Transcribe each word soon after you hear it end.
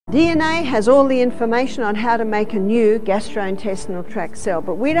DNA has all the information on how to make a new gastrointestinal tract cell,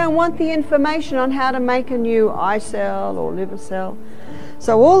 but we don't want the information on how to make a new eye cell or liver cell.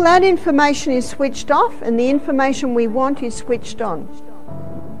 So all that information is switched off and the information we want is switched on.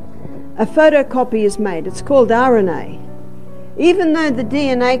 A photocopy is made. It's called RNA. Even though the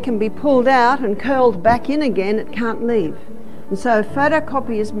DNA can be pulled out and curled back in again, it can't leave. And so a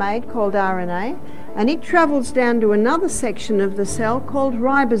photocopy is made called RNA, and it travels down to another section of the cell called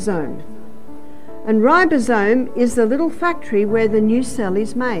ribosome. And ribosome is the little factory where the new cell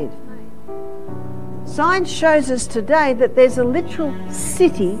is made. Science shows us today that there's a literal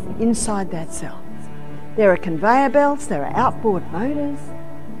city inside that cell. There are conveyor belts, there are outboard motors.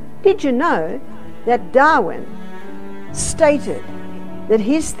 Did you know that Darwin stated that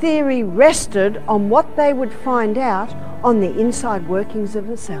his theory rested on what they would find out on the inside workings of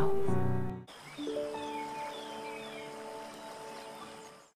the cell?